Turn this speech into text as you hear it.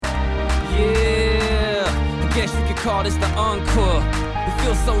guess you could call this the encore. It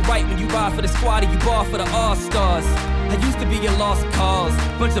feels so right when you ride for the squad and you ball for the All-Stars. I used to be a lost cause,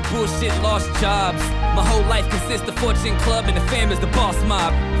 bunch of bullshit, lost jobs. My whole life consists of Fortune Club and the fam is the boss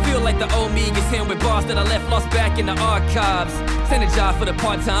mob. Feel like the old me gets him with bars that I left lost back in the archives. Send a job for the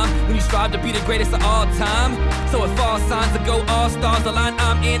part-time when you strive to be the greatest of all time. So if all signs to go all-stars align,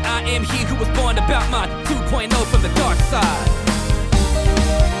 I'm in, I am he who was born about my 2.0 from the dark side.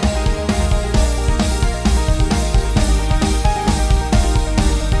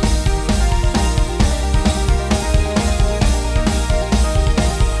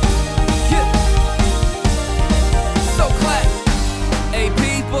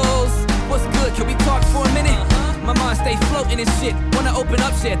 Stay floating and shit. Wanna open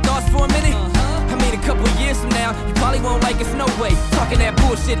up, share thoughts for a minute? I mean, a couple years from now, you probably won't like us, no way. Talking that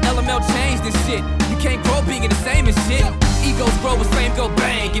bullshit, LML changed and shit. You can't grow being the same as shit. Egos grow as fame go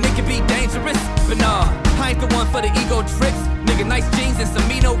bang, and it can be dangerous. But nah, I ain't the one for the ego tricks. Nigga, nice jeans and some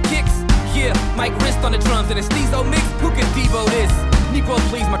Mino kicks. Yeah, Mike wrist on the drums and a Steezo mix. Who can Devo this? Negro,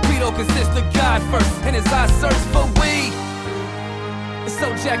 please, my credo consists of God first, and his eyes search for weed. It's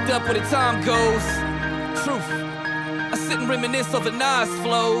so jacked up where the time goes. Truth. I sit and reminisce over Nas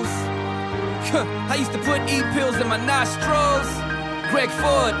flows. I used to put E-pills in my nostrils. Greg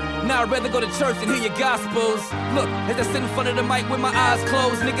Ford, now I'd rather go to church than hear your gospels. Look, as I sit in front of the mic with my eyes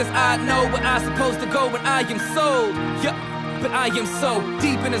closed, niggas, I know where I'm supposed to go when I am sold. Yup, but I am so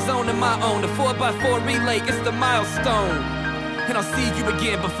deep in the zone of my own. The 4x4 relay, it's the milestone. And I'll see you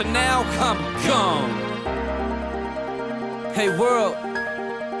again, but for now, I'm gone. Hey world,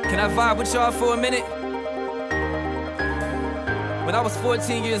 can I vibe with y'all for a minute? When I was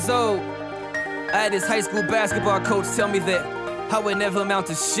 14 years old, I had this high school basketball coach tell me that I would never amount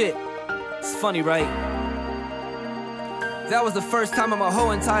to shit. It's funny, right? That was the first time in my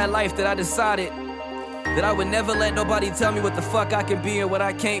whole entire life that I decided that I would never let nobody tell me what the fuck I can be and what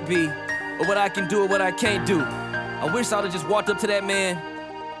I can't be, or what I can do or what I can't do. I wish I would've just walked up to that man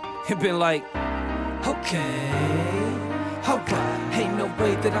and been like, okay, alright, ain't no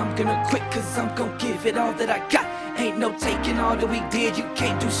way that I'm gonna quit, cause I'm gonna give it all that I got. Ain't no taking all that we did, you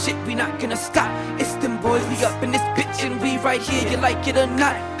can't do shit, we not gonna stop. It's them boys, we up in this bitch and we right here, you like it or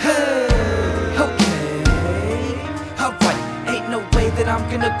not. Hey, okay, alright, ain't no way that I'm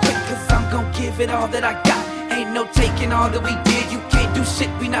gonna quit, cause I'm gonna give it all that I got. Ain't no taking all that we did, you can't do shit,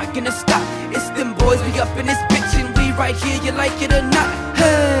 we not gonna stop. It's them boys, we up in this bitch and we right here, you like it or not.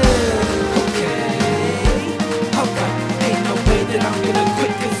 Hey, okay, alright, ain't no way that I'm gonna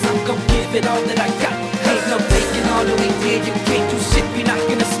quit, cause I'm gonna give it all that I got.